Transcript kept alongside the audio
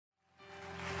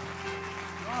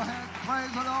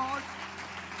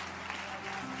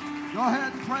Go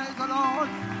ahead and praise the Lord.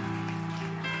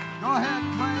 Go ahead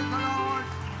and praise the Lord.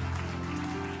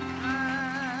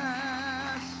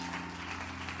 Yes.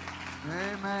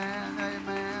 Amen,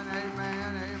 amen,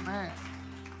 amen, amen.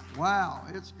 Wow,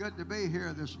 it's good to be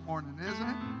here this morning, isn't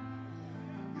it?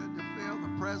 Good to feel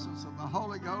the presence of the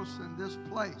Holy Ghost in this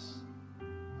place.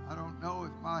 I don't know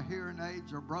if my hearing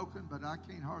aids are broken, but I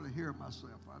can't hardly hear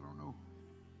myself. I don't know.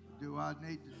 Do I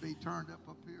need to be turned up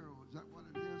here, or is that what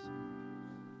it is?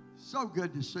 So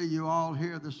good to see you all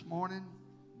here this morning.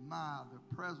 The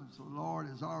presence of the Lord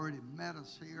has already met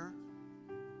us here.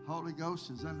 Holy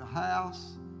Ghost is in the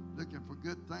house, looking for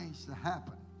good things to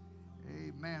happen.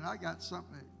 Amen. I got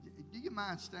something. Do you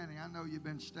mind standing? I know you've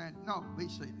been standing. No, be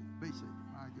seated. Be seated.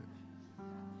 My goodness.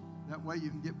 That way you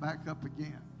can get back up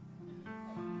again.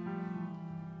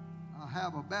 I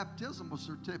have a baptismal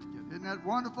certificate. Isn't that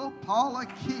wonderful? Paula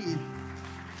Keith.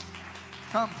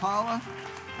 Come, Paula.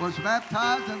 Was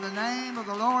baptized in the name of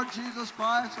the Lord Jesus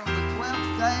Christ on the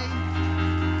 12th day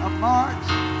of March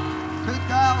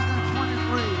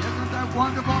 2023. Isn't that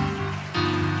wonderful?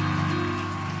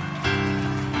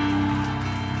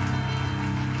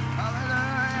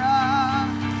 Hallelujah.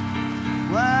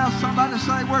 Well, somebody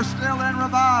say we're still in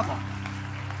revival.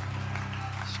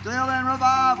 Still in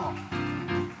revival.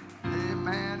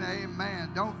 Amen,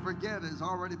 amen. Don't forget, it's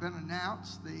already been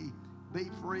announced, the Be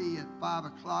Free at 5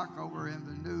 o'clock over in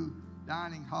the new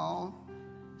dining hall.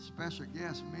 Special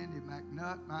guest, Mindy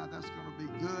McNutt. That's going to be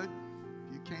good.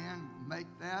 If you can, make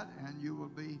that, and you will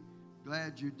be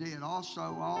glad you did.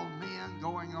 Also, all men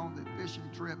going on the fishing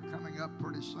trip coming up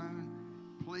pretty soon,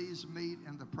 please meet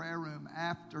in the prayer room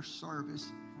after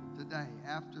service today.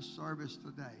 After service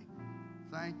today.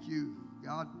 Thank you.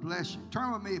 God bless you.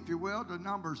 Turn with me, if you will, to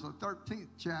Numbers, the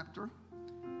 13th chapter,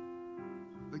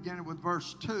 beginning with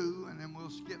verse 2, and then we'll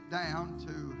skip down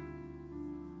to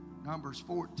Numbers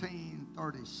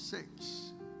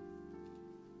 14:36.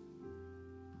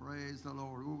 Praise the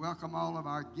Lord. We welcome all of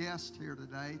our guests here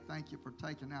today. Thank you for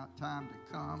taking out time to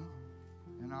come.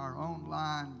 And our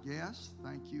online guests,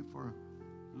 thank you for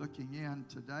looking in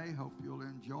today. Hope you'll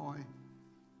enjoy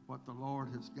what the Lord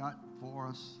has got for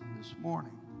us this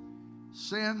morning.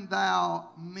 Send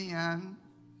thou men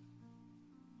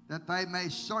that they may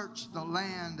search the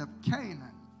land of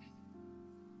Canaan,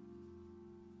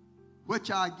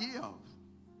 which I give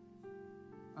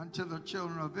unto the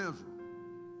children of Israel.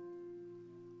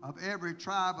 Of every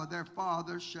tribe of their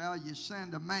fathers shall ye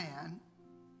send a man,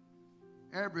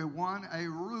 every one a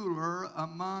ruler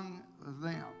among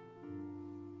them.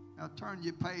 Now turn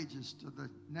your pages to the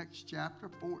next chapter,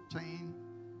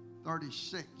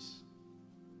 14:36.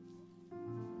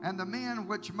 And the men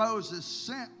which Moses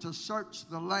sent to search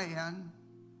the land,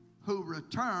 who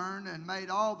returned and made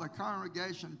all the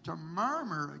congregation to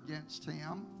murmur against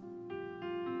him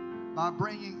by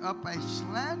bringing up a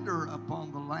slander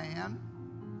upon the land,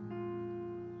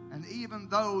 and even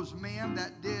those men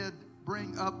that did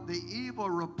bring up the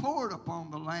evil report upon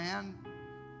the land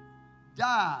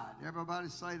died. Everybody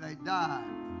say they died.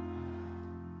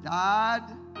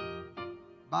 Died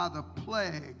by the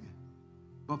plague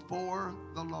before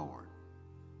the Lord.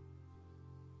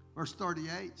 Verse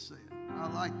 38 said, I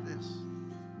like this.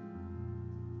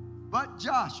 But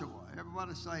Joshua,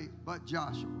 everybody say, but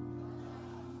Joshua.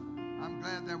 I'm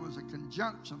glad there was a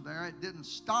conjunction there. It didn't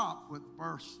stop with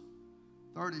verse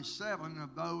 37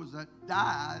 of those that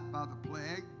died by the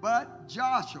plague. But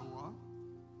Joshua,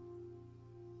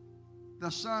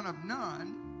 the son of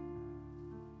Nun,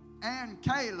 and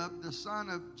Caleb, the son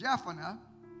of Jephunneh,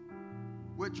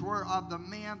 which were of the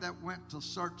men that went to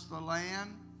search the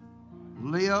land,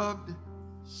 lived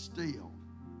still.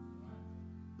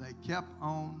 They kept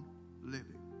on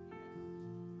living.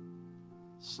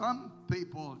 Some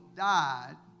people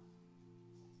died,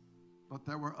 but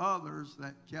there were others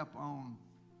that kept on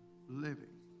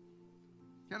living.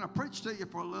 Can I preach to you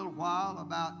for a little while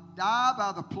about die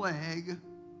by the plague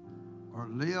or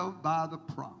live by the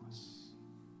promise?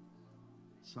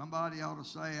 Somebody ought to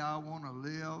say, I want to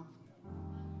live.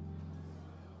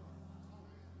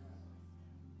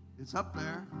 It's up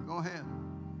there. Go ahead.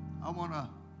 I want to.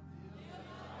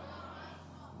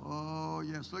 Oh,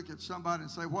 yes. Look at somebody and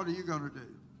say, what are you going to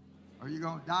do? Are you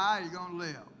going to die or are you going to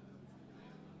live?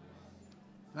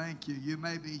 Thank you. You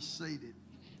may be seated.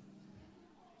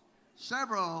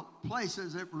 Several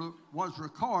places it was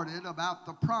recorded about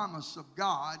the promise of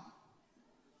God.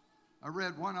 I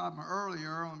read one of them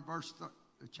earlier on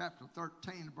chapter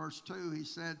 13, verse 2. He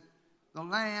said, the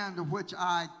land which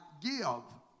I give.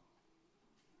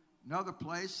 Another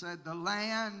place said, the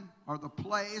land or the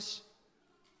place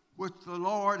which the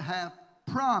Lord hath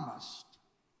promised.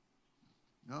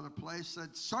 Another place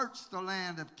said, search the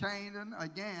land of Canaan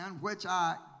again, which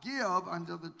I give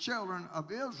unto the children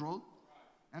of Israel.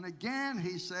 And again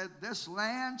he said, this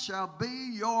land shall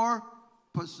be your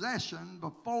possession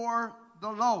before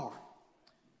the Lord.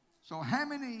 So how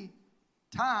many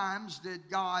times did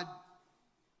God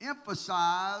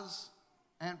emphasize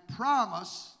and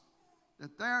promise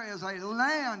that there is a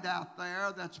land out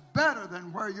there that's better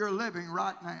than where you're living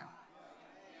right now?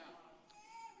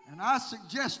 And I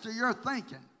suggest to your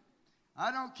thinking,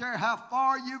 I don't care how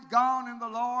far you've gone in the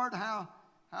Lord, how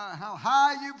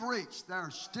high you've reached,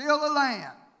 there's still a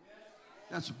land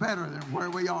that's better than where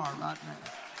we are right now.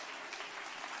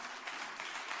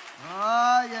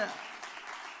 Oh, yeah.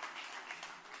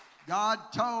 God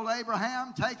told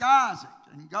Abraham, take Isaac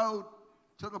and go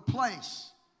to the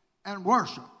place and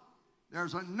worship.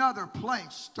 There's another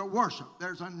place to worship.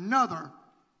 There's another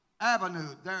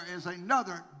avenue. There is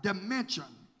another dimension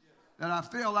that I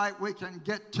feel like we can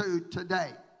get to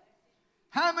today.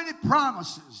 How many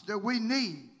promises do we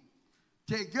need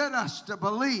to get us to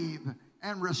believe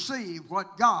and receive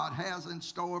what God has in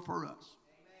store for us?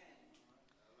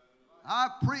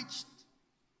 I've preached,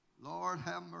 Lord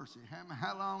have mercy,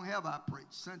 how long have I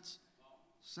preached? Since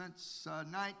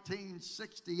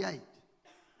 1968.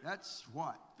 That's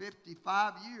what,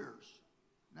 55 years.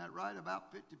 Isn't that right?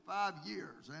 About 55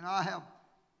 years. And I have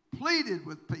pleaded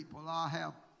with people. I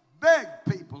have begged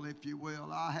people, if you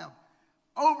will. I have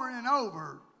over and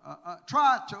over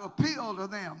tried to appeal to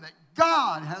them that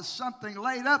God has something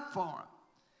laid up for them.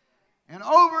 And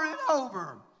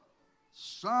over,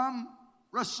 some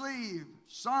receive,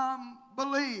 some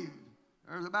believe.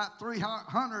 There's about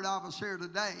 300 of us here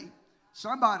today.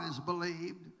 Somebody's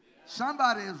believed.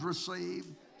 Somebody has received.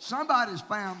 Somebody's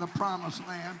found the promised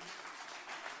land.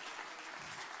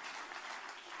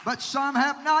 But some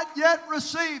have not yet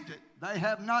received it. They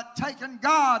have not taken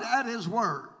God at His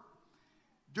word.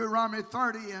 Deuteronomy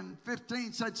 30 and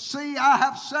 15 said, see, I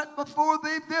have set before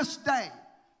thee this day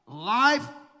life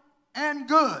and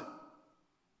good,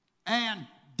 and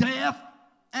death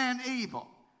and evil.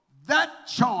 That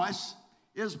choice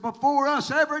is before us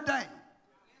every day.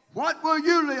 What will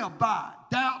you live by?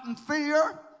 Doubt and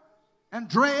fear and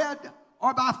dread,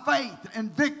 or by faith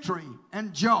and victory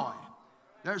and joy?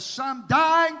 There's some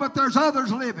dying, but there's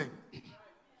others living.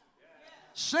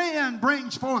 Sin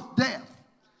brings forth death.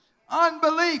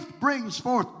 Unbelief brings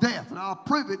forth death. And I'll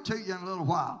prove it to you in a little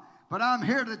while. But I'm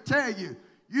here to tell you,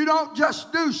 you don't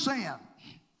just do sin.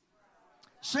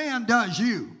 Sin does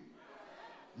you.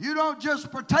 You don't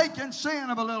just partake in sin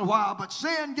of a little while, but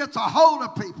sin gets a hold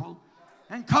of people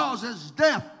and causes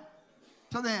death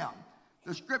to them.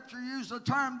 The scripture uses the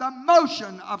term the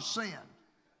motion of sin.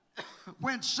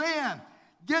 When sin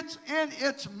gets in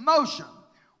its motion,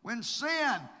 when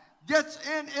sin gets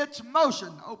in its motion,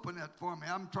 open that for me.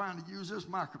 I'm trying to use this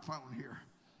microphone here.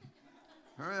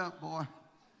 Hurry up, boy.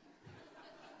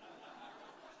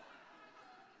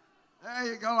 There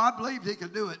you go. I believed he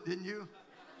could do it, didn't you?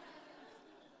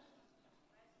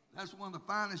 That's one of the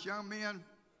finest young men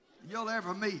you'll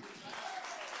ever meet.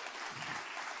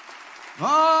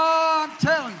 Oh, I'm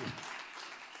telling you.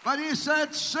 But he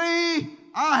said, see,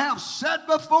 I have set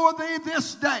before thee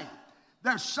this day.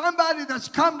 There's somebody that's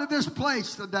come to this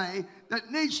place today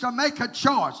that needs to make a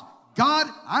choice. God,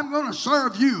 I'm going to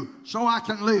serve you so I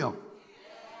can live.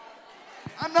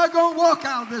 I'm not going to walk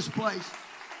out of this place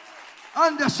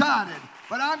undecided.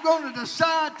 But I'm going to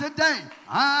decide today,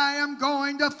 I am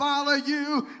going to follow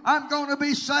you. I'm going to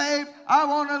be saved. I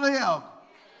want to live.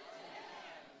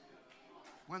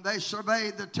 When they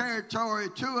surveyed the territory,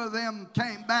 2 of them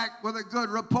came back with a good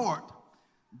report.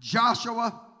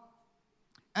 Joshua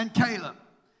and Caleb.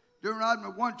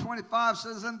 Deuteronomy 1:25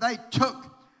 says, and they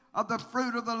took of the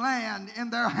fruit of the land in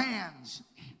their hands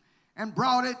and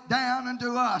brought it down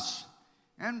unto us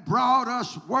and brought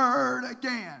us word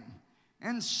again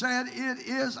and said, it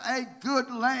is a good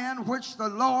land which the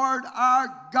Lord our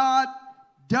God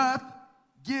doth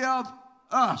give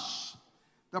us.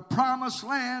 The promised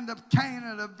land of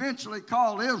Canaan, eventually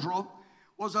called Israel,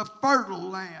 was a fertile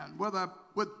land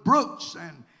with brooks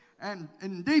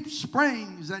and deep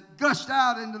springs that gushed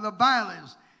out into the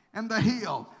valleys and the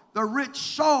hill. The rich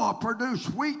soil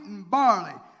produced wheat and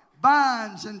barley,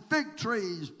 vines and fig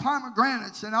trees,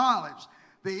 pomegranates and olives.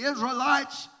 The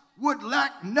Israelites would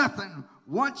lack nothing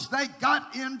once they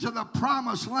got into the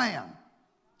promised land.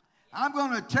 I'm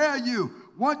going to tell you,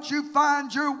 once you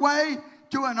find your way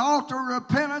to an altar of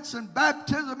repentance and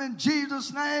baptism in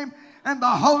Jesus' name and the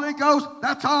Holy Ghost,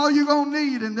 that's all you're going to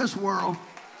need in this world.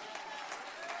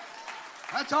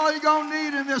 That's all you're going to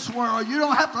need in this world. You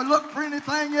don't have to look for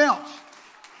anything else.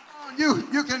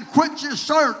 You can quit your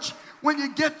search when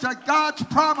you get to God's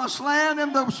promised land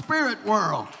in the spirit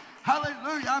world.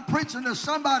 Hallelujah. I'm preaching to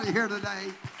somebody here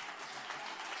today.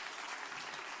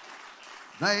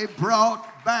 They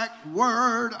brought back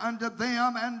word unto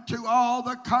them and to all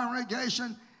the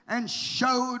congregation and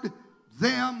showed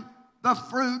them the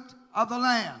fruit of the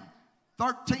land.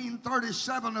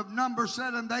 13:37 of Numbers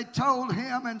said, and they told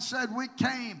him and said, we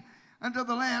came unto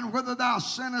the land whither thou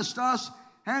sentest us,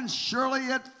 and surely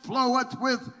it floweth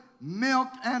with milk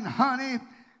and honey,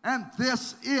 and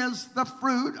this is the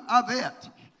fruit of it.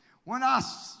 When I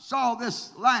saw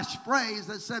this last phrase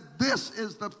that said, this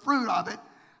is the fruit of it,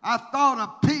 I thought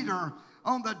of Peter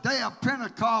on the day of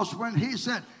Pentecost when he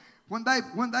said, when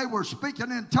they were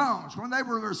speaking in tongues, when they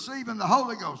were receiving the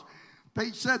Holy Ghost,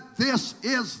 he said, this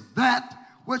is that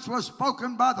which was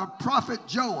spoken by the prophet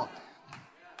Joel.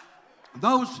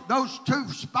 Those two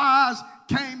spies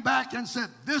came back and said,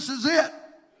 this is it.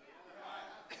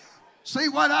 See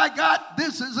what I got?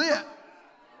 This is it.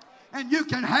 And you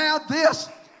can have this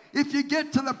if you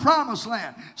get to the promised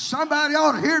land. Somebody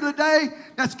ought to hear today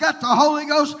that's got the Holy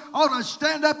Ghost ought to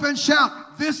stand up and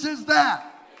shout, this is that.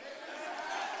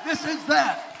 This is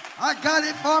that. I got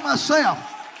it for myself.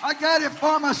 I got it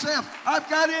for myself. I've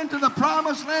got into the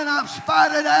promised land. I've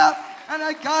spied it out, and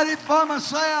I got it for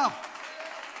myself.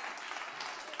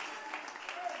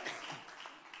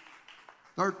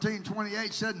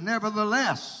 13:28 said,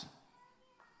 nevertheless,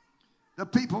 the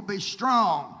people be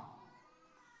strong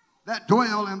that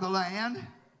dwell in the land,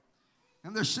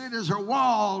 and their cities are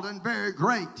walled and very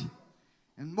great.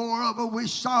 And moreover, we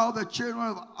saw the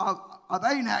children of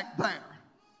Anak there.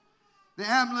 The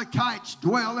Amalekites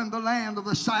dwell in the land of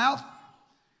the south.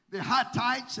 The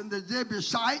Hittites and the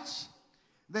Jebusites.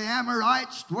 The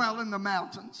Amorites dwell in the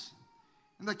mountains.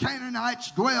 And the Canaanites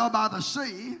dwell by the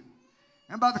sea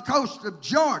and by the coast of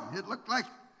Jordan. It looked like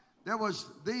there was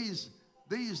these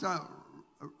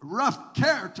rough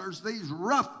characters, these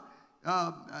rough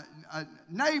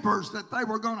neighbors that they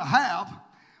were going to have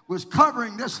was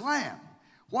covering this land.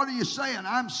 What are you saying?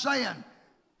 I'm saying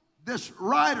this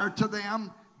writer to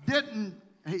them didn't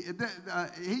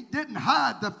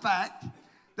hide the fact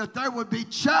that there would be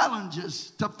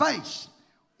challenges to face.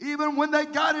 Even when they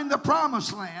got in the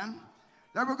promised land,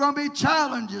 there were going to be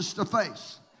challenges to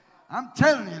face. I'm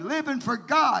telling you, living for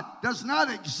God does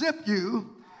not exempt you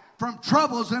from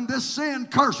troubles in this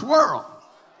sin-cursed world.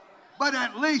 But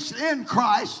at least in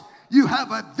Christ, you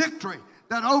have a victory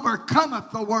that overcometh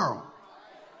the world.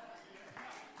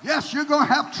 Yes, you're going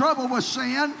to have trouble with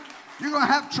sin. You're going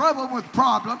to have trouble with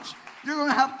problems. You're going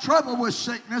to have trouble with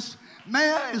sickness.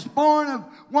 Man is born of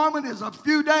woman is a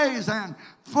few days and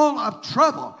full of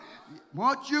trouble.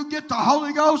 Once you get the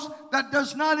Holy Ghost, that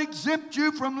does not exempt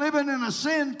you from living in a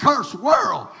sin-cursed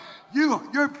world.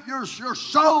 Your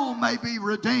soul may be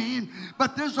redeemed,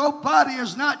 but this old body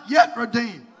is not yet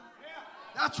redeemed.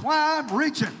 That's why I'm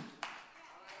reaching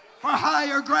for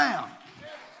higher ground.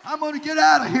 I'm going to get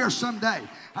out of here someday.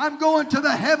 I'm going to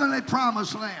the heavenly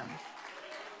promised land.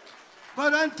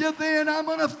 But until then, I'm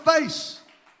going to face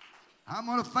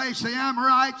the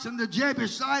Amorites and the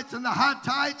Jebusites and the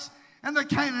Hittites and the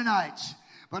Canaanites.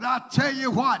 But I tell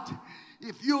you what,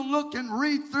 if you look and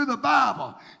read through the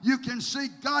Bible, you can see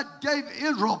God gave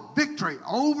Israel victory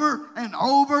over and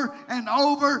over and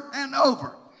over and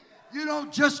over. You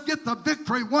don't just get the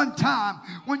victory one time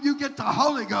when you get the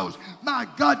Holy Ghost. My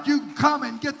God, you can come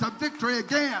and get the victory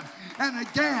again and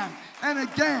again and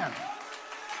again.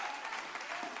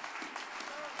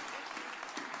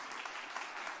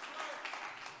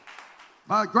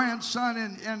 My grandson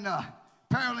in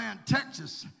Pearland,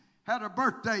 Texas, had a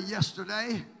birthday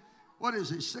yesterday. What is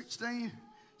he, 16?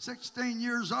 16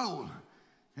 years old.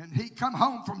 And he come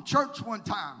home from church one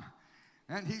time.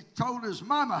 And he told his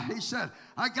mama, he said,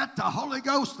 I got the Holy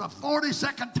Ghost the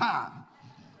 42nd time.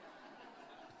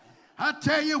 I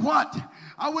tell you what,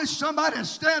 I wish somebody would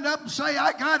stand up and say,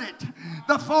 I got it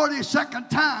the 42nd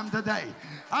time today.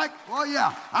 I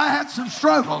had some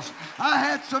struggles. I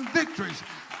had some victories.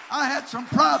 I had some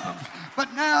problems.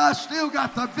 But now I still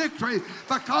got the victory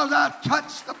because I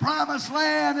touched the promised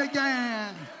land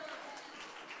again.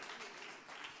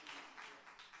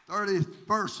 30th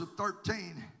verse of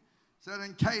 13 said,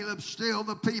 and Caleb stilled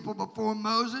the people before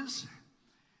Moses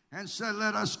and said,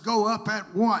 let us go up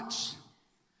at once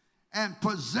and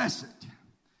possess it,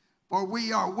 for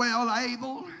we are well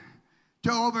able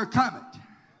to overcome it.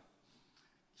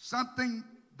 Something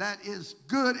that is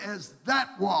good as that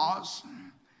was,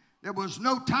 there was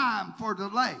no time for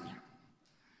delay.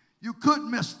 You could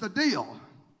miss the deal.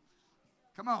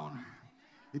 Come on.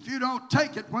 If you don't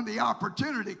take it when the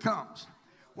opportunity comes.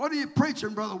 What are you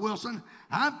preaching, Brother Wilson?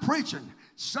 I'm preaching.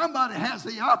 Somebody has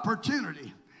the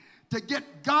opportunity to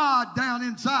get God down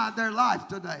inside their life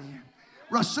today.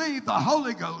 Receive the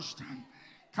Holy Ghost.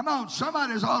 Come on,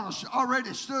 somebody's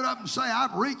already stood up and say,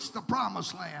 I've reached the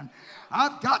promised land.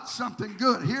 I've got something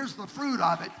good. Here's the fruit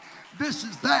of it. This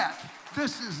is that.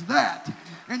 This is that.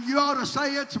 And you ought to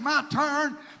say, it's my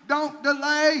turn. Don't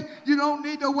delay. You don't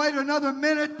need to wait another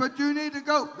minute, but you need to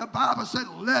go. The Bible said,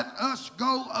 let us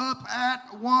go up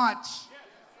at once.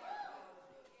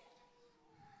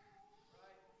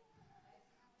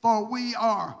 For we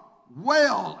are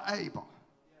well able.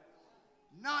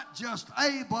 Not just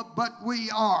able, but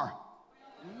we are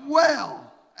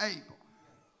well able.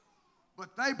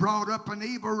 But they brought up an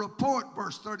evil report,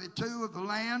 verse 32, of the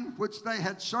land which they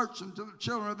had searched unto the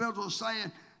children of Israel,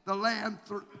 saying, the land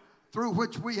through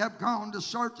which we have gone to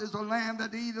search is a land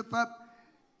that eateth up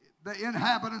the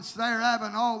inhabitants thereof,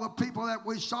 and all the people that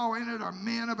we saw in it are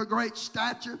men of a great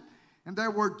stature. And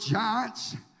there were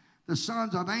giants, the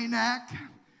sons of Anak,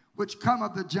 which come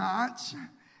of the giants.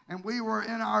 And we were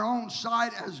in our own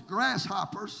sight as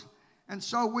grasshoppers, and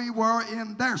so we were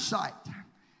in their sight.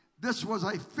 This was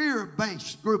a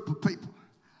fear-based group of people.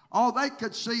 All they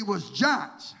could see was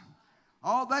giants.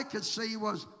 All they could see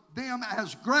was them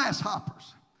as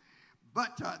grasshoppers.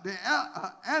 But the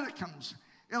Anakims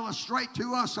illustrate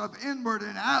to us of inward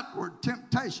and outward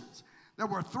temptations. There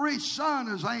were 3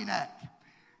 sons of Anak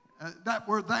that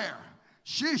were there.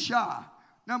 Shishai,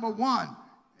 number 1,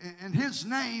 and his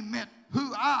name meant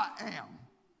who I am.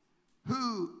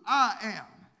 Who I am.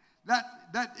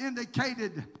 That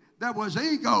indicated there was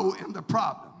ego in the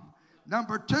problem.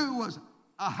 Number 2 was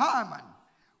Ahiman,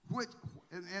 which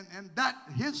and that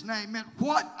his name meant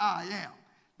what I am.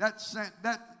 That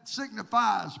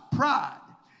signifies pride.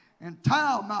 And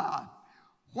Talmai,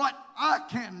 what I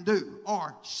can do,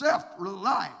 or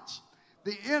self-reliance.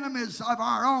 The enemies of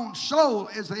our own soul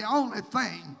is the only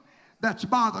thing that's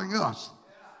bothering us.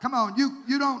 Come on,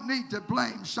 you don't need to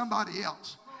blame somebody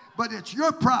else. But it's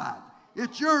your pride.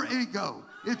 It's your ego.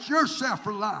 It's your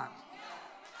self-reliance.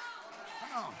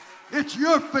 Come on. It's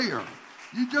your fear.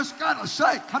 You just got to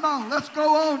say, come on, let's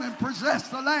go on and possess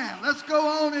the land. Let's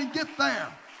go on and get there.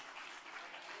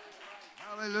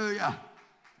 Hallelujah.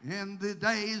 In the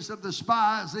days of the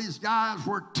spies, these guys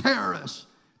were terrorists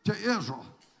to Israel.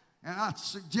 And I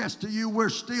suggest to you we're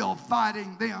still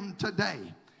fighting them today.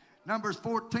 Numbers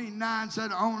 14:9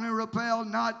 said, only rebel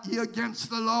not ye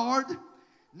against the Lord,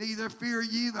 neither fear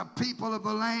ye the people of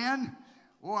the land.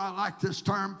 Oh, I like this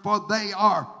term, for they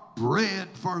are bread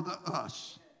for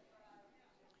us.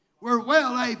 We're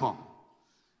well able.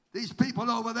 These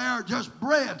people over there are just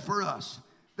bread for us.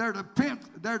 Their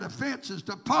defense is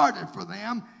departed for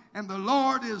them, and the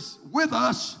Lord is with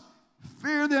us.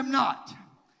 Fear them not.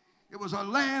 It was a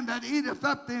land that eateth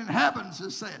up the inhabitants,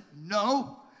 it said.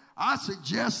 No. I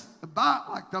suggest,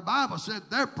 like the Bible said,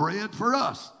 they're bread for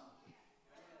us.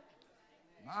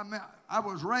 I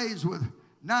was raised with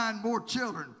 9 more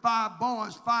children, 5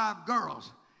 boys, 5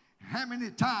 girls. How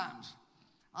many times?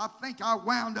 I think I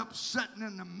wound up sitting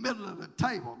in the middle of the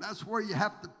table. That's where you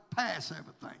have to pass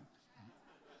everything.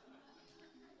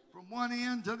 From one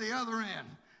end to the other end.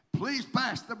 Please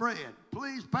pass the bread.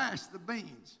 Please pass the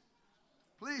beans.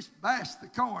 Please pass the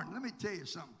corn. Let me tell you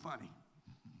something funny.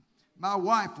 My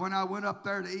wife, when I went up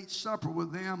there to eat supper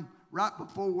with them right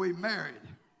before we married,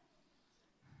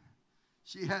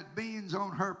 she had beans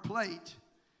on her plate,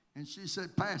 and she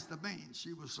said, pass the beans.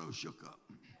 She was so shook up.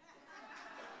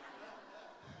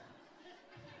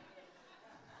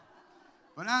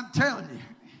 But I'm telling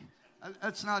you,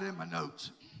 that's not in my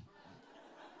notes.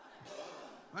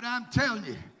 But I'm telling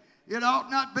you, it ought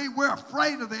not be. We're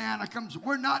afraid of the Anakims.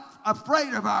 We're not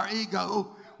afraid of our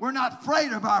ego. We're not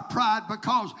afraid of our pride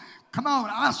because, come on,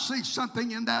 I see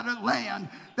something in that land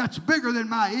that's bigger than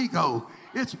my ego.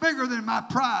 It's bigger than my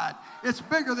pride. It's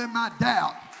bigger than my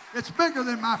doubt. It's bigger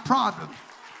than my problems.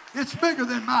 It's bigger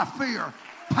than my fear.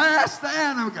 Pass the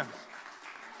Anakims.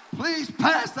 Please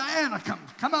pass the Anakims.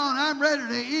 Come on, I'm ready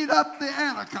to eat up the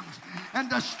Anakims and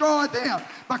destroy them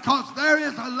because there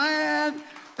is a land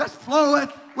that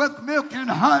floweth with milk and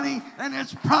honey, and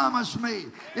it's promised me.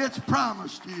 It's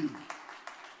promised you.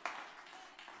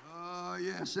 Oh,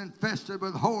 yes, infested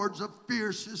with hordes of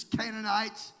fiercest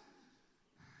Canaanites.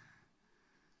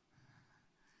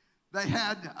 They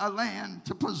had a land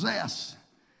to possess.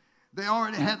 They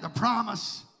already had the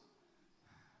promise.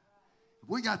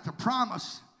 We got the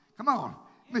promise. Come on.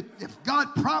 If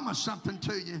God promised something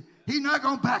to you, He's not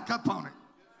going to back up on it.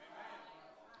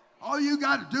 All you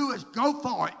got to do is go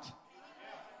for it.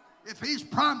 If He's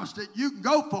promised it, you can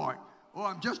go for it. Oh,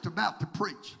 I'm just about to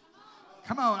preach.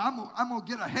 Come on, I'm going to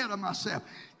get ahead of myself.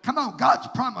 Come on, God's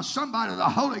promised somebody the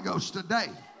Holy Ghost today.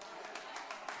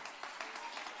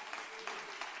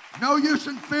 No use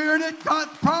in fearing it.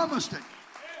 God's promised it.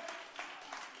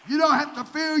 You don't have to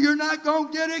fear you're not going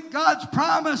to get it. God's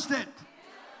promised it.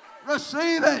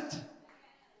 Receive it.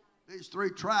 These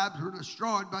 3 tribes were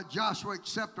destroyed by Joshua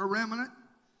except a remnant.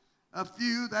 A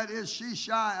few, that is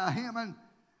Sheshai, Ahiman,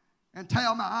 and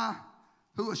Talmai,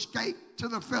 who escaped to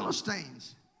the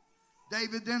Philistines.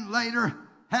 David then later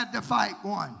had to fight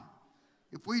one.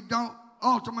 If we don't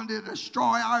ultimately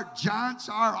destroy our giants,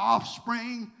 our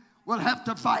offspring, we'll have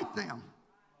to fight them.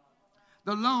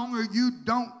 The longer you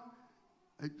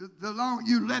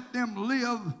let them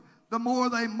live, the more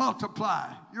they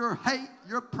multiply. Your hate,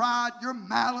 your pride, your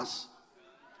malice.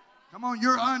 Come on,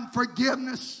 your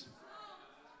unforgiveness.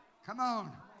 Come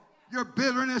on, your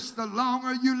bitterness. The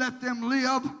longer you let them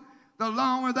live, the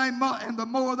longer and the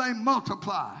more they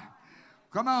multiply.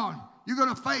 Come on, you're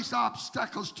going to face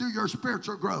obstacles to your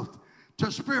spiritual growth,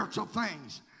 to spiritual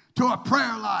things, to a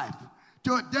prayer life,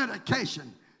 to a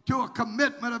dedication, to a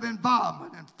commitment of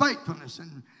involvement and faithfulness.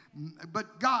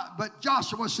 But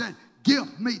Joshua said,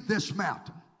 give me this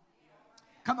mountain.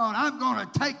 Come on, I'm going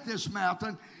to take this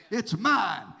mountain. It's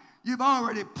mine. You've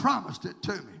already promised it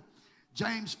to me.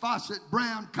 James Fawcett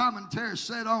Brown commentary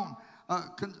said on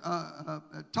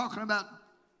talking about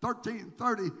 13,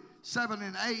 37,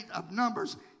 and 8 of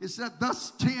Numbers, it said,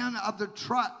 thus 10 of the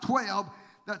 12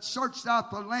 that searched out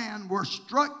the land were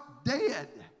struck dead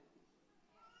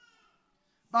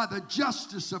by the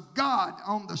justice of God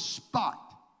on the spot.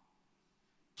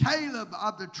 Caleb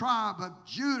of the tribe of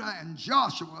Judah and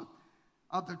Joshua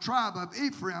of the tribe of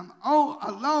Ephraim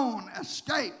alone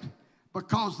escaped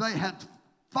because they had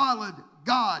followed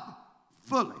God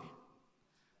fully.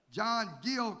 John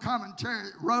Gill commentary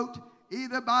wrote,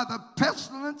 either by the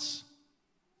pestilence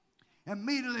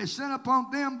immediately sent upon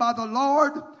them by the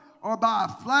Lord, or by a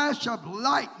flash of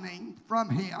lightning from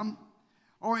him,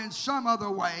 or in some other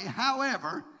way,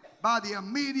 however, by the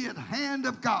immediate hand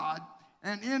of God,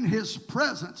 and in his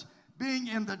presence, being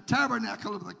in the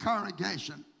tabernacle of the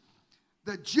congregation.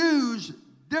 The Jews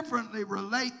differently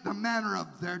relate the manner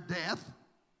of their death,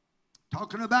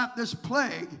 talking about this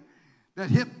plague that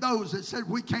hit those that said,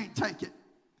 we can't take it.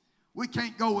 We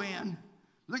can't go in.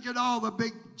 Look at all the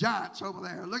big giants over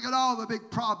there. Look at all the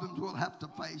big problems we'll have to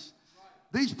face.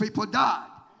 These people died.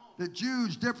 The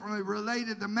Jews differently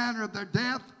related the manner of their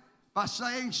death by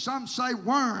saying, some say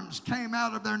worms came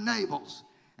out of their navels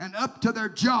and up to their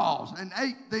jaws and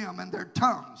ate them and their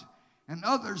tongues, and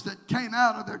others that came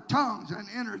out of their tongues and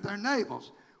entered their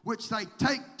navels, which they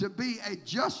take to be a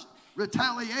just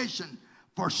retaliation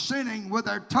for sinning with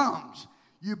their tongues.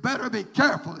 You better be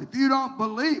careful. If you don't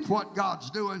believe what God's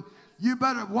doing, you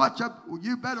better watch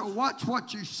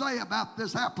what you say about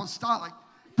this apostolic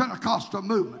Pentecostal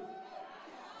movement.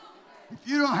 If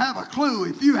you don't have a clue,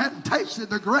 if you hadn't tasted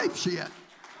the grapes yet,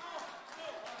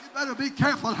 you better be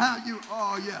careful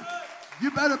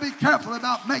you better be careful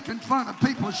about making fun of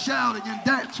people shouting and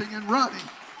dancing and running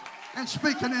and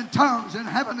speaking in tongues and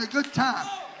having a good time.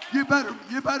 You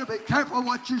better be careful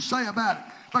what you say about it,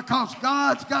 because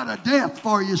God's got a death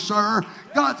for you, sir.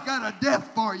 God's got a death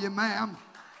for you, ma'am.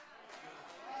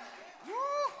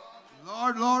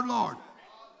 Lord, Lord, Lord.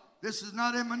 This is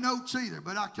not in my notes either,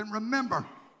 but I can remember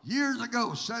years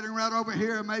ago sitting right over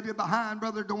here, maybe behind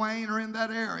Brother Dwayne or in that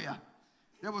area.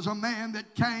 There was a man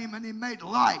that came and he made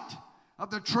light of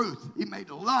the truth. He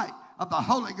made light of the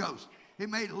Holy Ghost. He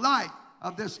made light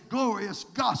of this glorious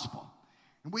gospel.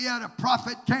 And we had a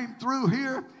prophet came through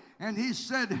here, and he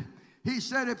said,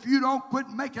 if you don't quit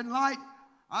making light,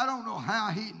 I don't know how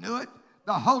he knew it,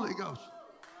 the Holy Ghost.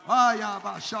 Yeah.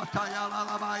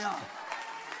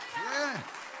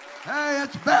 Hey,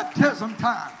 it's baptism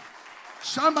time.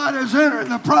 Somebody's entering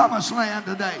the promised land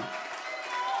today.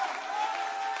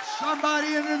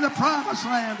 Somebody entering the promised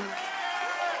land today.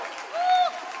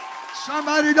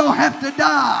 Somebody don't have to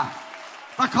die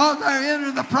because they're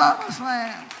entering the promised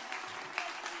land.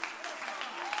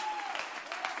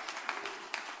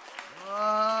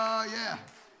 Oh, yeah.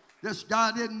 This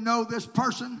guy didn't know this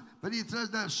person, but he says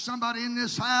there's somebody in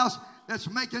this house that's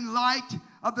making light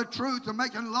of the truth and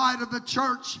making light of the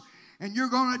church. And you're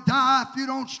going to die if you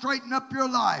don't straighten up your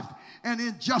life. And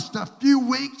in just a few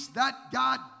weeks, that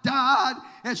guy died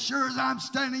as sure as I'm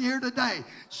standing here today.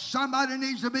 Somebody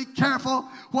needs to be careful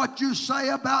what you say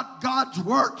about God's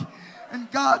work and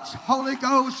God's Holy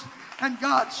Ghost and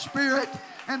God's Spirit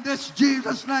and this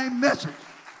Jesus' name message.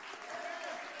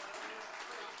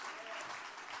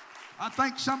 I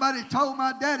think somebody told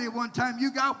my daddy one time,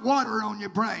 you got water on your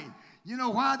brain. You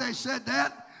know why they said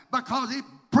that? Because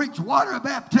preach water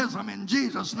baptism in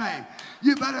Jesus' name.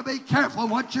 You better be careful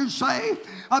what you say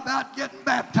about getting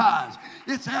baptized.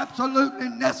 It's absolutely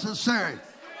necessary.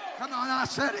 Come on, I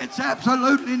said it's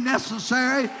absolutely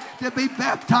necessary to be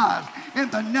baptized in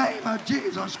the name of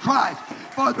Jesus Christ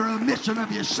for the remission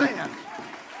of your sins.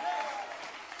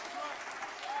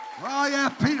 Oh yeah,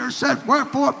 Peter said,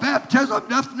 wherefore baptism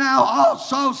doth now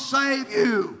also save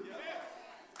you.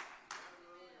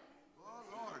 Oh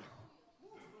Lord.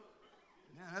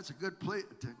 Yeah, that's a good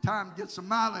time to get some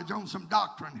mileage on some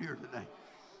doctrine here today.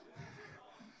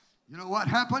 You know what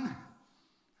happened?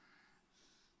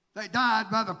 They died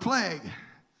by the plague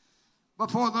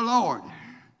before the Lord.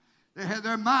 They had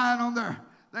their mind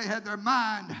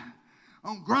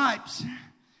on gripes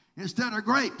instead of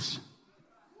grapes.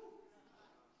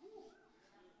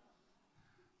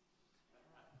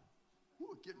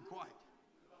 Ooh, it's getting quiet.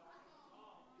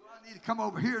 Do I need to come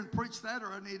over here and preach that,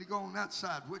 or I need to go on that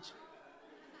side? Which?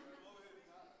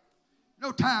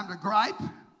 No time to gripe,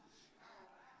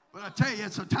 but I tell you,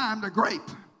 it's a time to grape.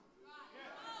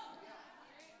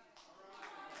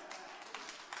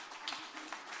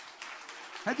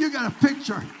 Have you got a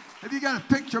picture? Have you got a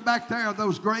picture back there of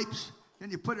those grapes?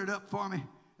 Can you put it up for me?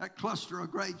 That cluster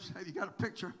of grapes. Have you got a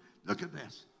picture? Look at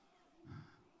this.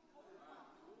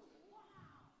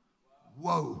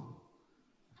 Whoa.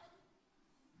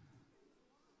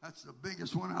 That's the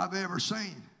biggest one I've ever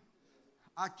seen.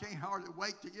 I can't hardly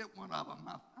wait to get one of them.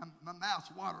 My mouth's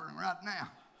watering right now.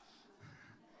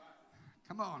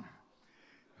 Come on.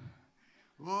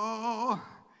 Oh,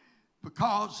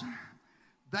 because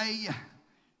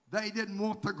they didn't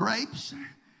want the grapes.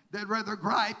 They'd rather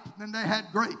gripe than they had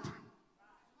grape.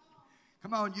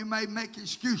 Come on, you may make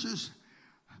excuses,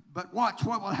 but watch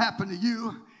what will happen to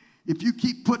you if you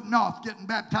keep putting off getting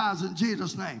baptized in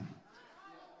Jesus' name.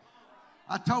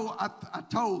 I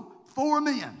told 4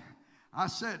 men, I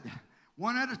said,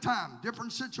 one at a time,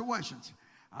 different situations.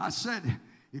 I said,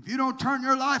 if you don't turn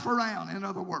your life around, in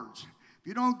other words, if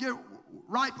you don't get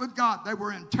right with God, they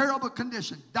were in terrible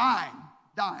condition, dying.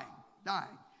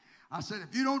 I said,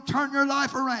 if you don't turn your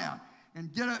life around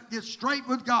and get straight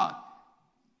with God,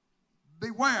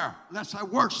 beware lest a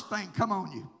worse thing come on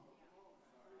you.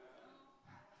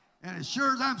 And as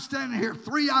sure as I'm standing here,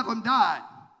 3 of them died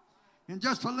in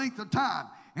just a length of time.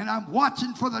 And I'm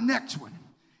watching for the next one.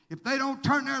 If they don't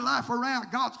turn their life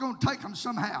around, God's going to take them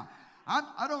somehow.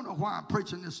 I don't know why I'm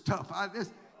preaching this tough.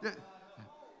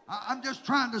 I'm just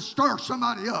trying to stir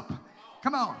somebody up.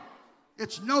 Come on.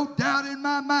 It's no doubt in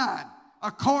my mind,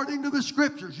 according to the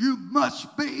scriptures, you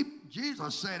must be,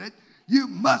 Jesus said it, you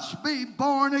must be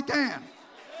born again.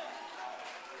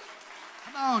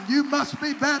 Come on, you must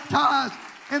be baptized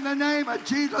in the name of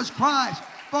Jesus Christ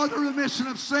for the remission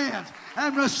of sins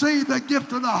and receive the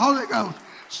gift of the Holy Ghost.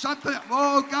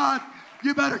 Oh God,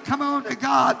 you better come on to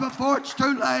God before it's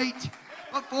too late.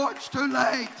 Before it's too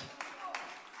late.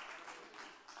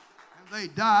 And they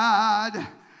died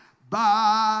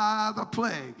by the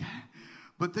plague.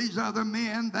 But these other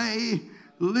men, they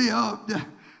lived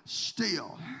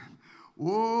still.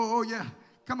 Oh, yeah.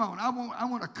 Come on. I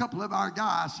want a couple of our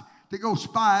guys to go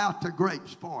spy out the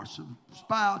grapes for us.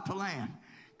 Spy out the land.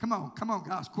 Come on,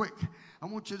 guys, quick. I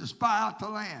want you to spy out the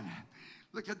land.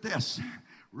 Look at this.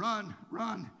 Run.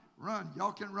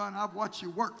 Y'all can run. I've watched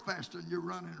you work faster than you're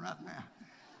running right now.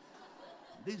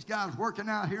 These guys working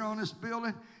out here on this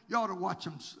building, you ought to watch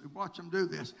them do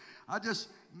this.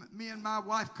 Me and my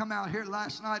wife come out here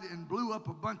last night and blew up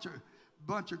a bunch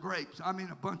of grapes. I mean,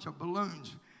 a bunch of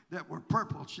balloons that were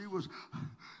purple. She was,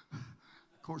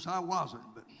 of course, I wasn't,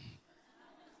 but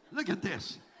look at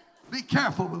this. Be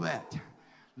careful with that.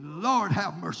 Lord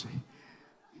have mercy.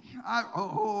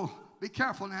 Be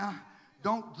careful now.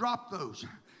 Don't drop those.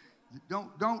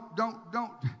 Don't.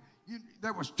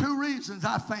 There was 2 reasons,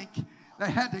 I think, they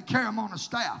had to carry them on a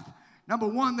staff. Number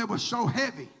one, they were so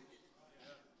heavy.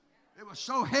 They were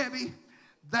so heavy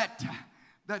that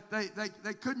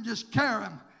they couldn't just carry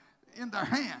them in their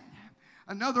hand.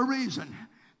 Another reason,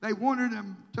 they wanted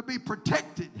them to be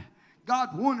protected.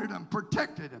 God wanted them,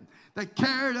 protected them. They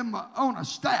carried them on a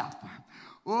staff.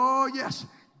 Oh, yes,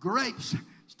 grapes.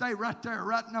 Stay right there,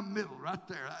 right in the middle, right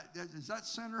there. Is that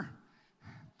center?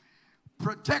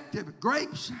 Protective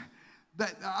grapes.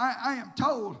 That I am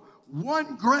told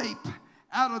 1 grape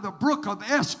out of the brook of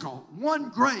Eskel, 1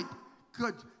 grape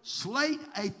could slake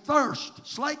a thirst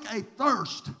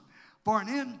for an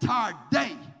entire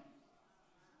day.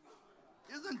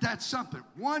 Isn't that something?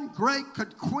 1 grape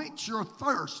could quench your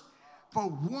thirst for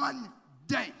 1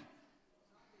 day.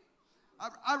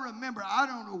 I remember, I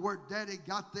don't know where Daddy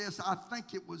got this. I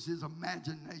think it was his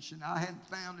imagination. I hadn't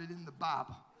found it in the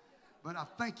Bible. but I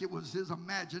think it was his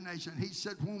imagination. He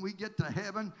said when we get to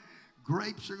heaven,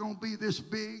 grapes are going to be this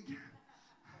big,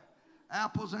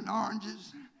 apples and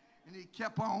oranges. And he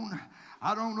kept on.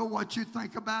 I don't know what you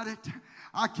think about it.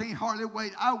 I can't hardly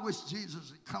wait. I wish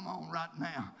Jesus would come on right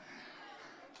now.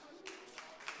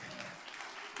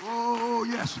 Oh,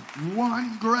 yes.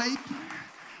 One grape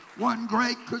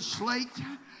could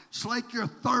slake your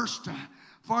thirst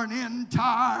for an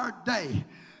entire day.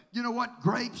 You know what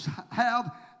grapes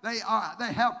have? They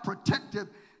have protective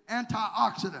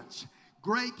antioxidants.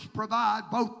 Grapes provide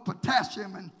both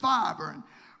potassium and fiber and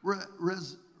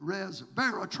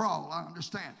resveratrol, I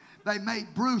understand. They may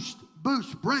boost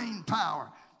brain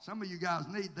power. Some of you guys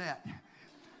need that.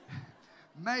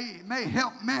 May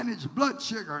help manage blood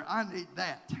sugar. I need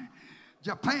that.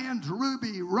 Japan's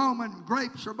ruby Roman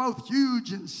grapes are both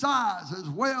huge in size as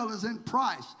well as in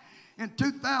price. In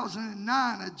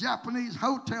 2009, a Japanese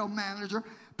hotel manager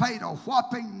paid a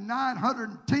whopping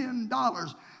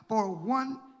 $910 for a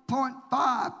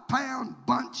 1.5-pound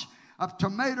bunch of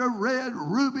tomato red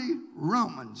ruby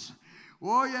Romans.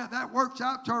 Oh, yeah, that works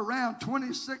out to around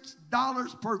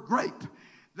 $26 per grape.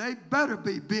 They better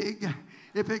be big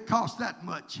if it costs that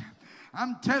much.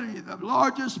 I'm telling you, the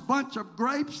largest bunch of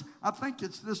grapes, I think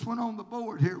it's this one on the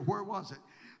board here. Where was it?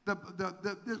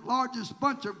 The largest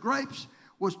bunch of grapes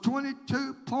was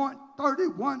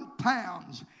 22.31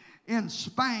 pounds in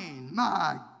Spain.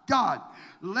 My God,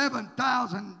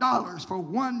 $11,000 for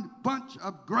one bunch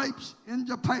of grapes in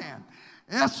Japan.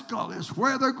 Escal is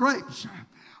where the grapes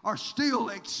are still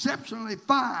exceptionally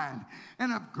fine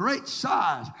and of great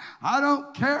size. I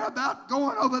don't care about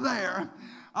going over there.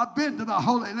 I've been to the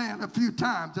Holy Land a few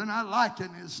times, and I like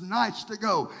it. It's nice to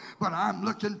go. But I'm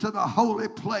looking to the holy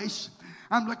place.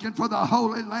 I'm looking for the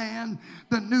Holy Land,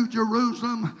 the New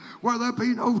Jerusalem, where there'll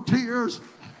be no tears.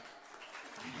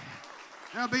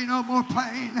 There'll be no more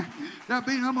pain. There'll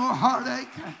be no more heartache.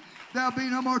 There'll be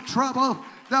no more trouble.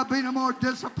 There'll be no more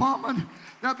disappointment.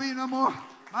 There'll be no more,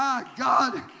 my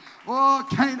God, oh,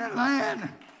 Canaan land.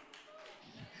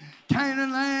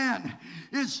 Canaan land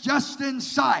is just in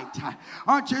sight.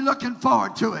 Aren't you looking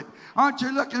forward to it? Aren't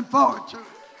you looking forward to it?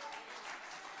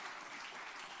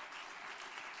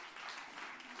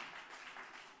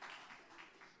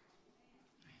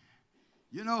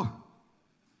 You know,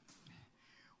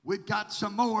 we've got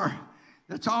some more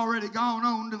that's already gone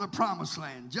on to the promised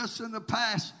land. Just in the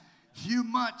past few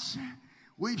months,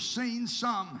 we've seen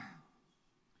some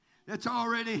that's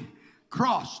already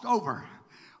crossed over,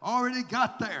 already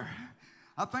got there.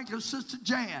 I think it was Sister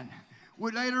Jan.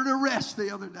 We laid her to rest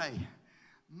the other day.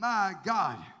 My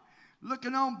God,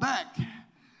 looking on back,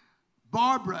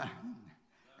 Barbara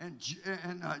and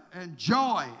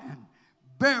Joy and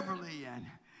Beverly and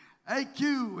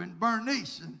AQ and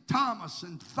Bernice and Thomas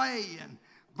and Faye and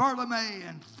Verlame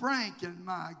and Frank and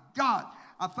my God,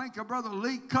 I think of Brother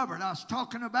Lee Covered. I was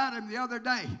talking about him the other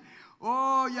day.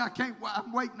 Oh, yeah,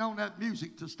 I'm waiting on that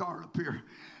music to start up here.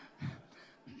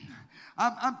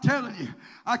 I'm telling you,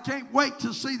 I can't wait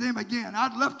to see them again.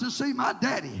 I'd love to see my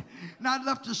daddy, and I'd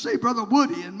love to see Brother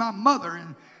Woody and my mother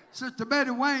and Sister Betty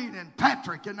Wayne and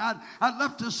Patrick, and I'd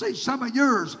love to see some of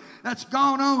yours that's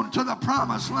gone on to the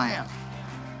promised land.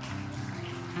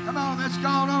 Come on, that's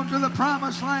gone on to the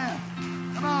promised land.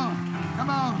 Come on,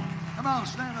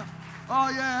 stand up. Oh,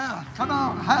 yeah, come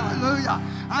on, hallelujah.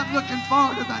 I'm looking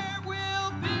forward to that. There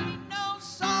will be no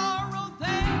sorrow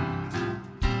there.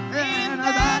 In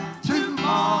that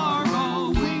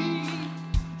tomorrow we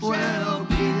will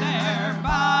be there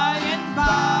by and by,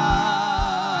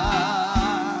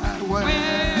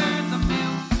 Where the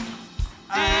milk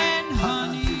and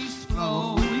honey's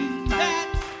flowing, that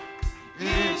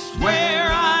is where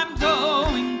I'm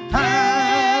going.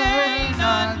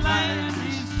 Canaan land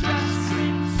is just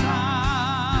inside.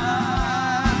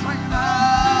 Sing it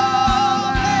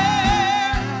out.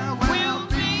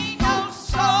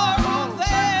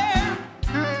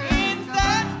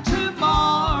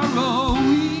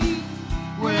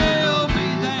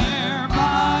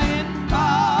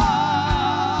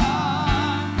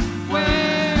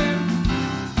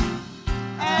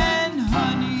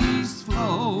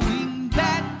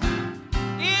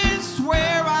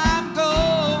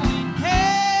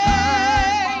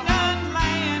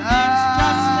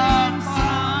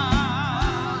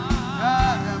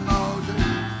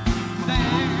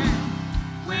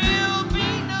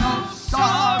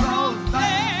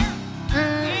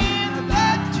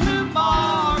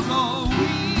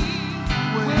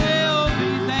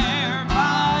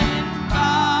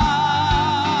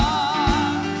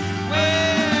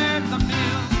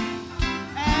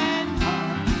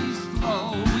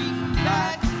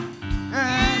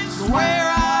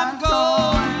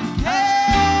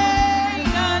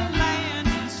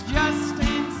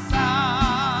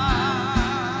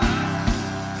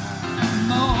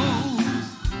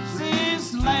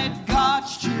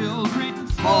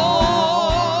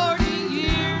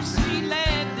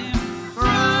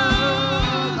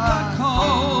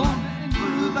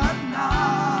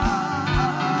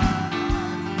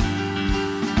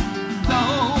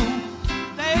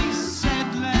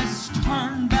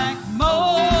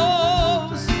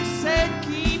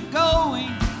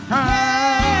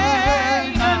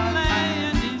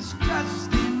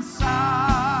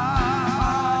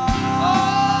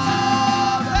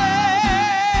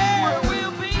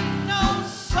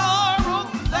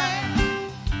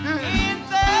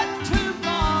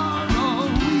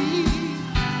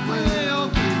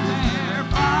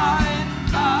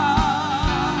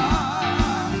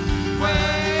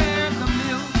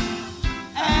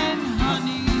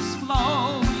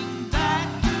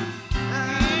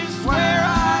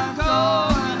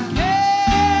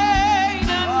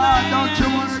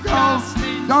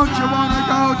 Don't you want to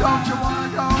go? Don't you want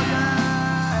to go? Yeah.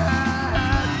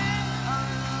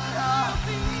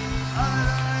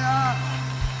 Hallelujah.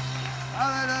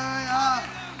 Hallelujah.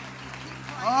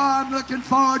 Oh, I'm looking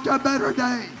forward to a better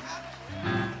day.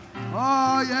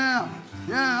 Oh, yeah.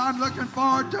 Yeah, I'm looking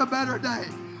forward to a better day.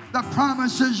 The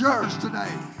promise is yours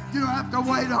today. You don't have to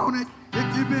wait on it.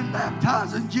 If you've been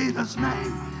baptized in Jesus'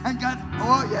 name and got,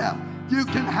 oh, yeah, you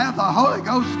can have the Holy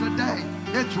Ghost today.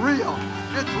 It's real.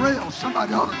 It's real.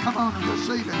 Somebody ought to come on and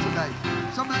receive it today.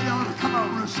 Somebody ought to come on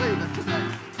and receive it today.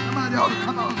 Somebody ought to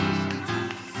come on and receive it.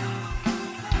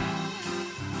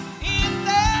 In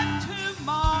that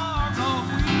tomorrow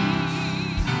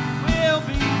we will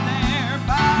be there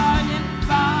by and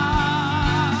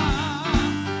by,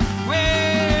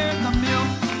 where the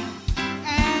milk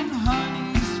and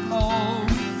honey's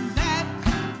flowing. That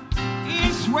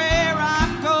is where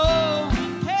I'm going.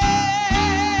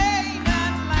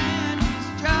 Canaan land is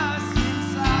just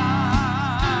inside.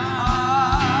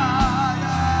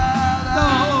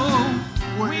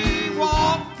 Though we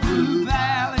walk through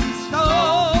valleys,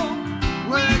 though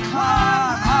we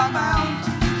climb our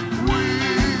mountains, We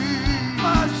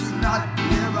must not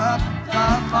give up the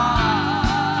fight.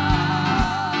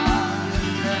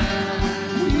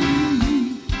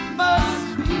 we must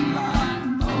be like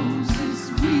Moses.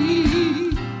 We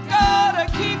gotta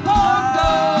keep on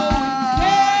going.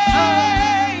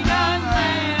 Canaan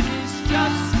land is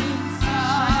just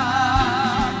inside.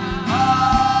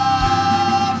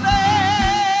 Oh,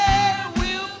 there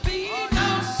will be no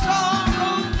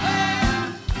sorrow there.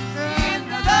 In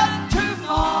the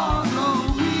tomorrow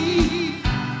we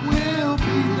will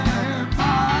be there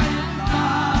by and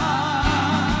by,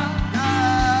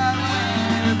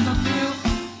 where the milk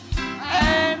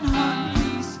and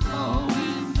honey's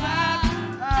flowing. That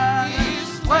is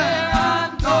where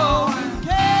I'm going.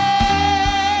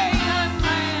 Canaan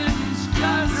land is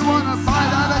just You want to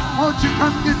bite at it? Won't you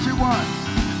come get you one?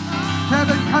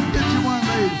 Kevin, come get you one,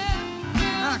 lady.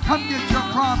 Yeah, come get your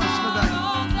promise today.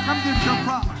 Come get your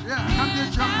promise. Yeah, come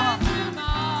get your promise.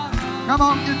 Come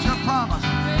on, get your promise.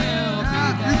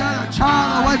 Yeah, if you got a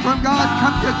child away from God,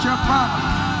 come get your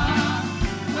promise.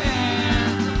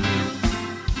 where the milk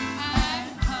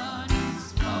and honey's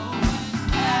flowing.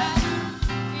 That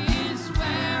is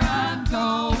where I'm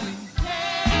going.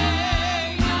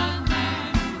 Canaan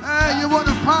land. Hey, you want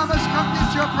a promise? Come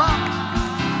get your promise.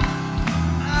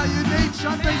 You need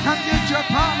something? Come get your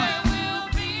promise. There will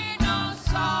be no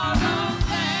sorrow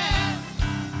there.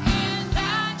 In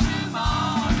that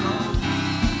tomorrow we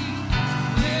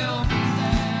will be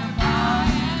there by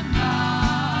and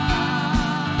by,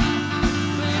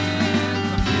 where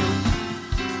the milk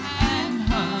and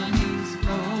honey's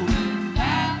flowing.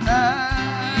 That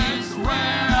is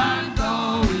where I'm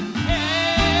going.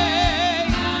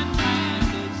 Canaan land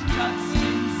is just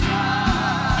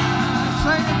inside.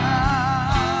 Sing it now.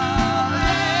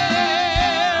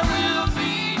 There will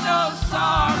be no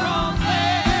sorrow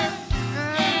there.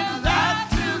 In that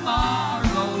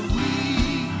tomorrow we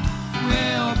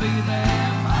will be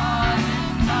there by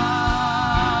and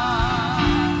by,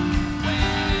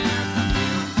 where the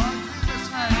milk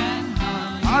and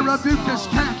honey I rebuke this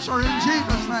cancer in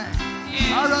Jesus' name.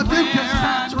 I rebuke this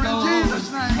cancer in Jesus'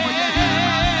 name. Will you hear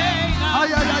me? Ay,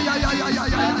 ay, ay, ay, ay, ay,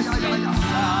 ay, ay, ay, ay, ay, ay.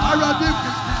 I rebuke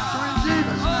this cancer in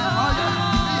Jesus' name. Ay, ay, ay.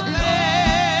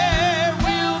 There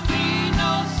will be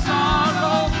no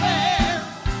sorrow there.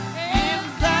 In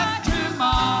that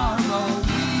tomorrow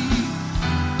we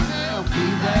will be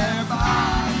there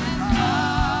by and by,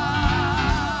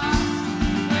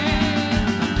 where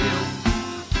the milk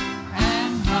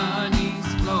and honey's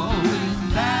flowing.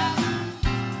 That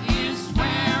is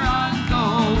where I'm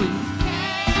going.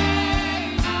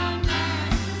 Canaan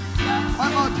land, just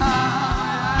One more time.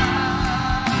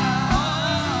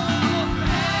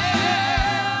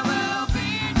 there will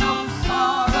be no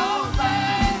sorrow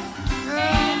there.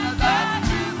 In that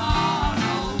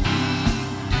tomorrow we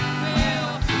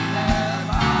will be there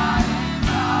by and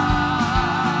by,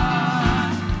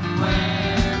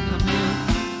 where the milk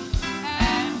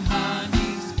and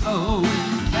honey's flowing.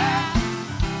 That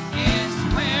is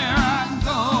where I'm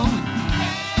going.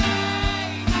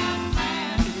 Canaan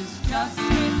land is just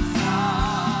inside.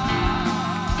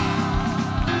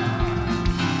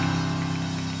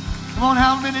 Come on,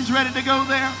 how many's ready to go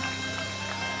there?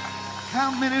 How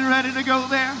many ready to go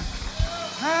there?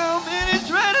 How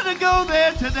many's ready to go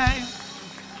there today?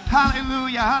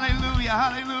 Hallelujah, hallelujah,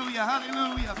 hallelujah,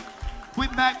 hallelujah. We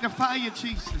magnify you,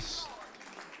 Jesus.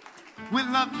 We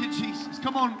love you, Jesus.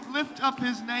 Come on, lift up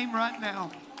his name right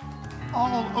now,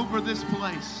 all over this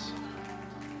place.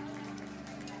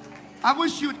 I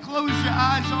wish you would close your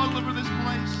eyes all over this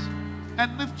place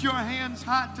and lift your hands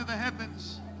high to the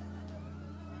heavens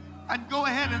and go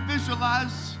ahead and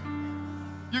visualize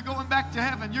you're going back to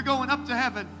heaven. You're going up to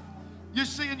heaven. You're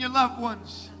seeing your loved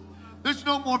ones. There's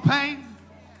no more pain.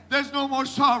 There's no more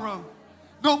sorrow.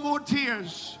 No more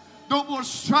tears. No more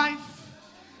strife.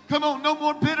 Come on, no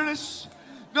more bitterness.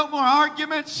 No more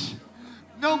arguments.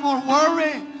 No more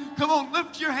worry. Come on,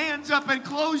 lift your hands up and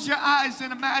close your eyes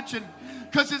and imagine,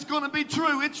 because it's going to be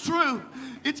true. It's true.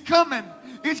 It's coming.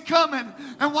 It's coming.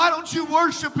 And why don't you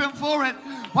worship Him for it?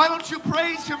 Why don't you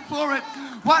praise Him for it?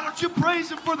 Why don't you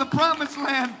praise Him for the promised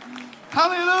land?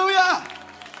 Hallelujah.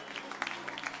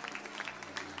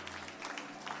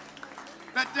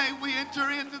 That day we enter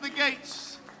into the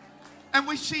gates and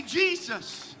we see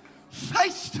Jesus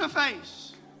face to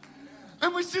face.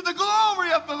 And we see the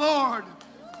glory of the Lord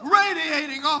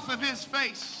radiating off of His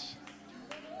face.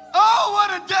 Oh,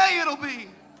 what a day it'll be.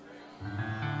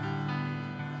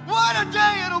 What a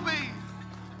day it'll be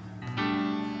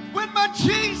when my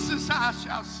Jesus I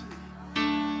shall see.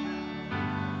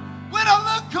 When I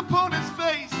look upon His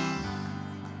face.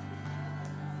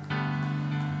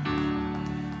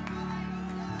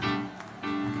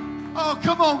 Oh,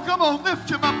 come on, lift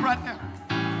Him up right now.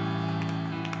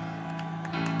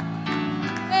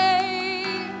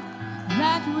 Day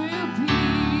that will be.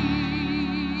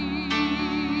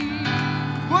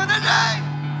 What a day!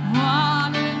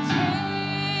 What a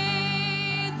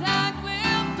day that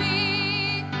will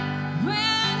be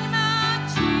when my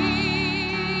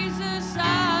Jesus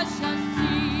I shall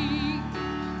see.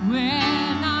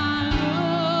 When I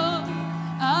look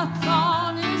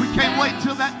upon His face. We can't wait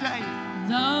till that day.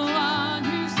 The one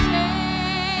who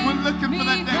saved We're looking for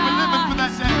that me day. We're living for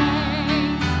that by day. His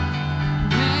grace.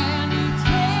 When He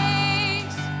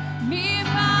takes me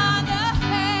by the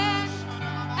hand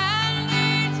and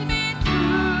leads me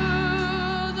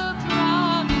through the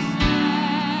promised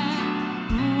land.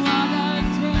 What a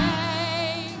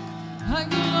day, a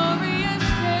glorious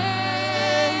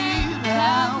day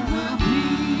that will be.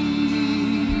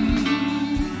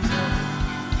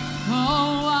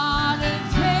 Oh, what a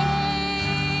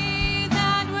day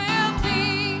that will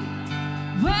be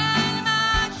when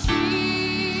my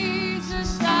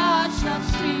Jesus I shall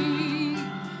see.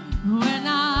 When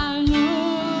I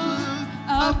look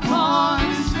upon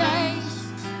His face,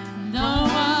 the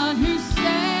one who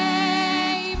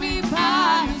saved me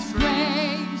by His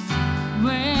grace.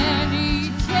 When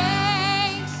He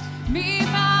takes me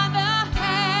by the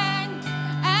hand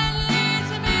and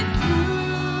leads me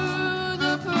through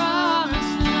the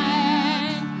promised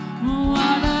land.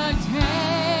 What a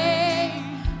day,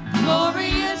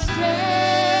 glorious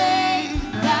day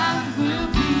that will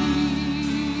be.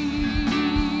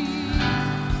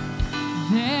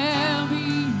 There'll be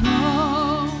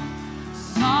no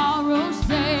sorrows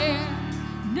there,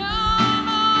 no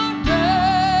more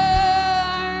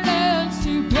burdens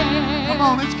to bear. Come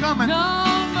on, it's coming. No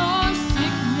more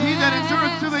sickness. He that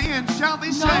endureth to the end shall be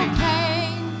No saved.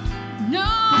 pain, no.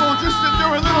 Come on, just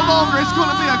endure a little longer. It's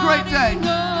going to be a great day.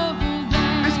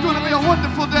 It's going to be a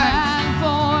wonderful day.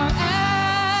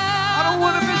 I don't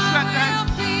want to miss that day.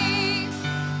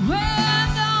 When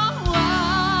the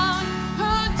one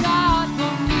who died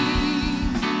for me.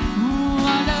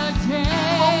 What a day.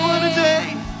 Oh, what a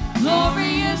day.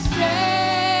 Glorious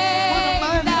day. What a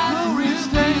mighty that glorious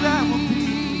will day that will be.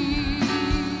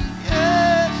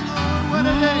 Yes, Lord, what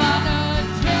a day. What a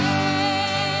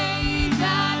day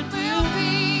that will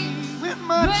be. When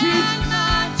my Jesus. When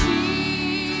my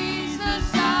Jesus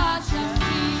I shall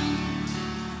see.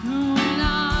 When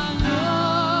I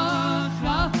look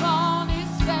upon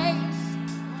His face,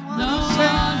 the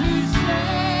one who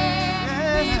saved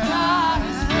me by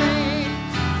His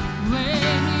grace.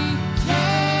 When He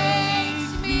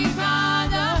takes me by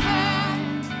the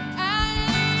hand and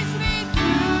leads me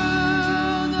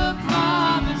through the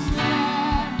promised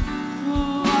land.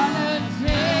 What a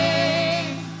day,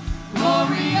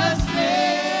 glorious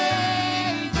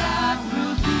day that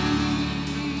will be.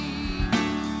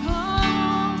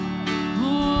 Oh,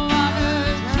 what a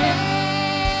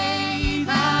day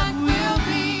that will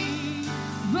be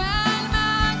when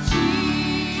my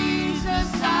Jesus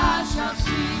I shall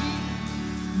see.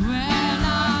 When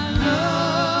I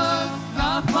look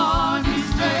upon His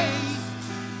face,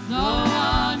 the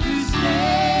one who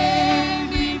saved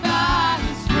me by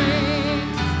His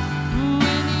grace.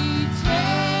 When He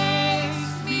takes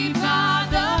me by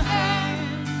the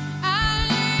hand and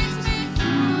leads me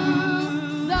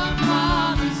through the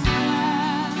promised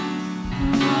land.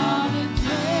 What a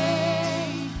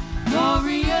day,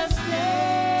 glorious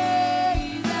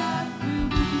day that will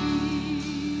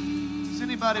be. Has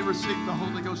anybody received the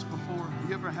Holy Ghost before? Have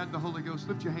you ever had the Holy Ghost?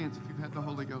 Lift your hands if you've had the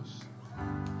Holy Ghost.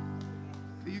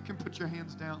 Okay, you can put your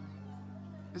hands down.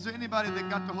 Is there anybody that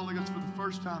got the Holy Ghost for the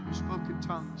first time, who spoke in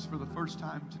tongues for the first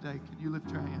time today? Can you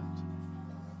lift your hand?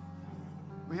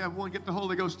 We have one get the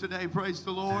Holy Ghost today. Praise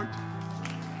the Lord.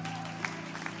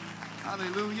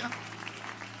 Hallelujah.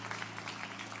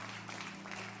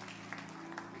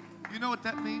 You know what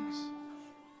that means?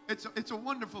 It's a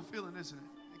wonderful feeling, isn't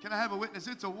it? Can I have a witness?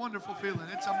 It's a wonderful feeling.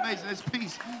 It's amazing. It's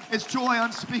peace. It's joy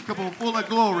unspeakable, full of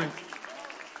glory.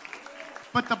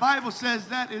 But the Bible says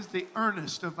that is the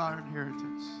earnest of our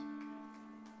inheritance.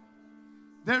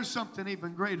 There's something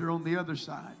even greater on the other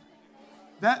side.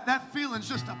 That feeling's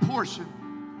just a portion.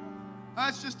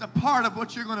 That's just a part of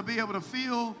what you're going to be able to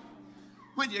feel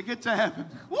when you get to heaven.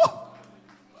 Woo!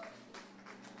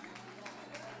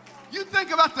 You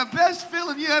think about the best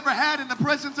feeling you ever had in the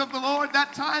presence of the Lord,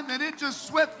 that time that it just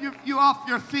swept you off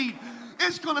your feet.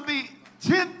 It's going to be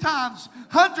 10 times,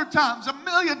 100 times,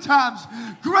 1,000,000 times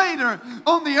greater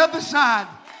on the other side.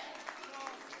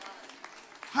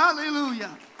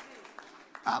 Hallelujah.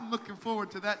 I'm looking forward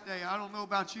to that day. I don't know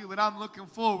about you, but I'm looking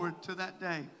forward to that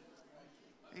day.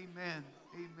 Amen.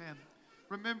 Amen.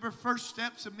 Remember, first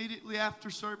steps immediately after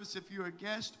service, if you're a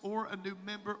guest or a new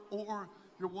member or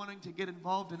you're wanting to get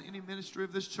involved in any ministry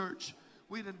of this church,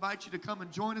 we'd invite you to come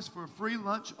and join us for a free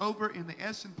lunch over in the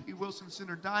S&P Wilson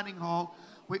Center Dining Hall.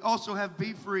 We also have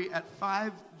Be Free at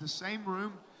 5, the same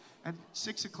room, and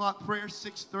 6 o'clock prayer,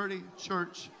 6:30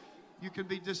 church. You can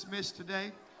be dismissed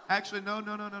today. Actually, no.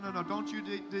 Don't you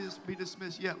be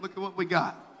dismissed yet. Look at what we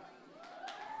got.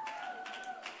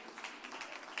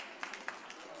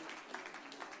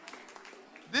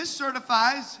 This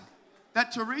certifies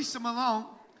that Teresa Malone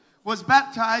was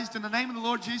baptized in the name of the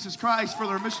Lord Jesus Christ for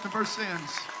the remission of her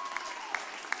sins.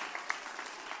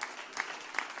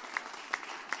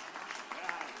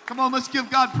 Come on, let's give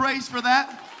God praise for that.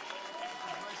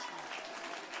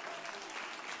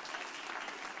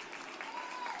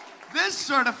 This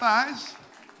certifies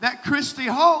that Christy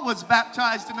Hall was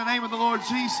baptized in the name of the Lord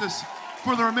Jesus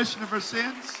for the remission of her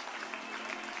sins.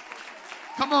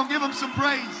 Come on, give him some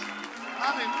praise.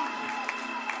 Hallelujah.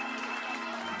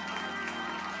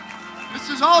 This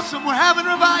is awesome. We're having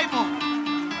revival.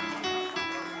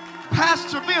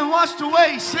 Pasts are being washed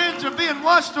away. Sins are being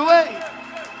washed away.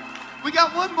 We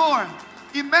got one more.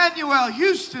 Emmanuel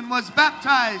Houston was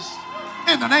baptized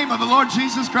in the name of the Lord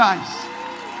Jesus Christ.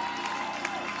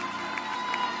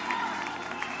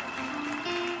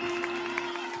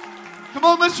 Come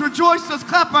on, let's rejoice. Let's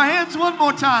clap our hands one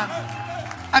more time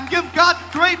and give God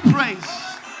great praise.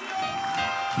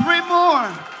 3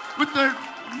 more with their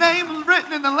name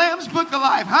written in the Lamb's Book of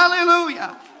Life.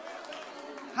 Hallelujah.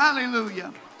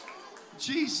 Hallelujah.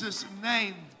 Jesus'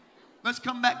 name. Let's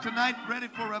come back tonight ready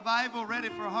for revival, ready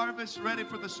for harvest, ready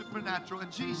for the supernatural. In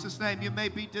Jesus' name, you may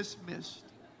be dismissed.